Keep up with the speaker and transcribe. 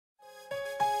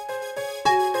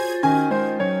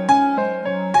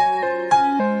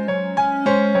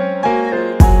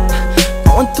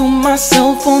through my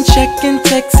cell phone, checking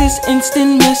texts,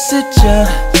 instant messenger.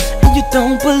 And you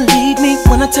don't believe me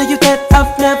when I tell you that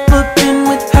I've never been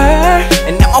with her.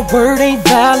 And now my word ain't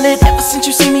valid ever since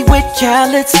you see me with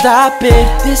Khaled. Stop it,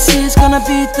 this is gonna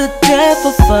be the death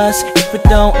of us if we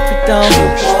don't,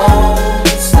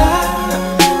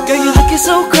 Girl, you're looking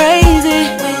so crazy.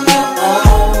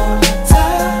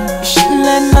 You shouldn't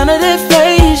let none of that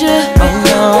faze you. Oh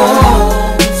no.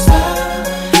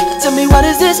 Tell me, what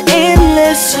is this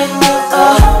endless? I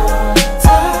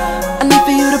need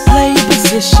for you to play your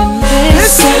position.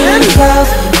 Listen, love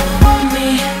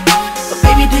me, but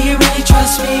baby, do you really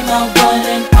trust me? My one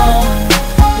and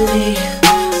only.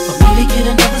 For me to get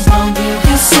another's lonely.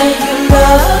 You say you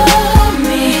love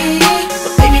me,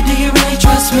 but baby, do you really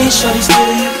trust me? Shorty, still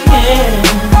you can't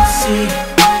see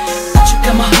that you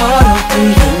got my heart open.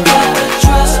 You gotta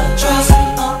trust.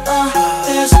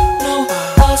 There's no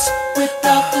us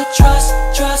without the trust.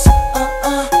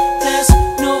 There's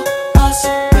no us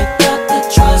without the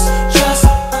trust.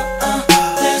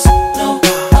 There's no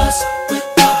us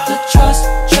without the trust.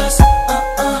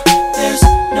 There's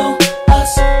no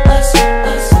us.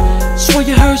 Swear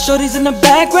you heard shorties in the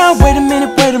background. Wait a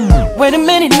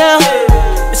minute now.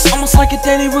 It's almost like a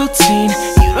daily routine.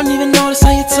 You don't even notice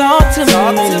how you talk to me.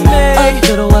 A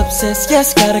little obsessed,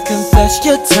 yes, gotta confess,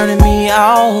 you're turning me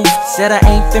off. Said I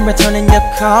ain't been returning your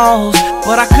calls,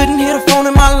 but I couldn't hear the phone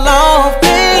in my loft,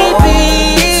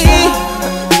 baby.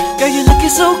 Girl, you're looking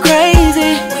so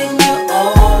crazy.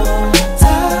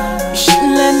 You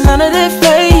shouldn't let none of that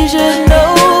faze you, no.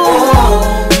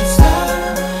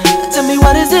 Tell me,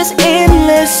 what is this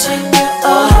endless?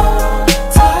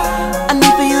 I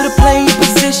need for you to play your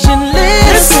position.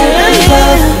 Listen,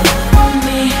 love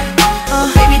me,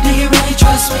 baby, do you really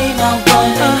trust me? My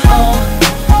one and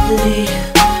only.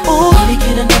 Only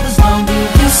get another's lonely.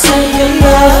 You say you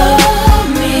love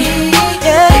me,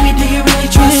 baby, do you really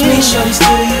trust me? Shorty,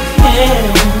 still you can't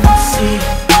see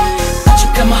that you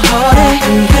got my heart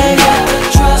open. You gotta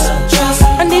trust.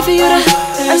 I need for you to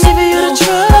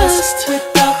trust.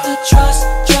 Without the trust,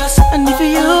 I need for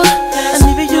you to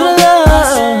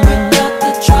love. Without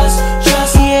the trust,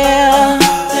 yeah.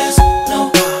 There's no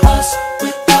us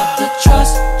without the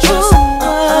trust.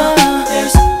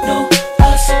 There's no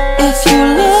us. If you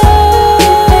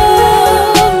love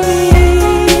me,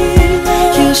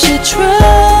 you should trust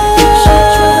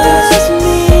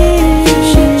me.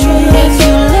 If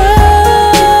you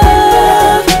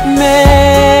love me,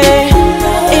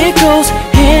 it goes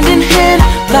hand in hand,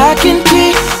 lock and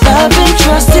key. Love and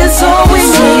trust is all we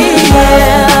need.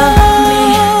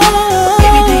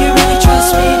 Baby, do you really trust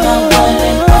me? My one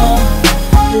and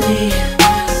only.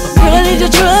 Girl, I need to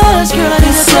trust. Girl, I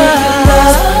need to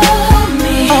trust.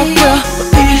 Oh girl,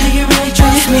 baby, do you really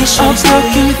trust me? Oh girl,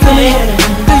 can you feel me?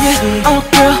 Do you? Oh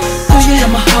girl, do you? Got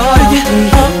my heart. Do you?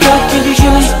 Oh girl, can you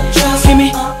hear me? Hear me?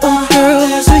 Oh girl,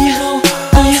 do you?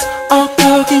 Oh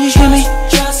girl, can you hear me?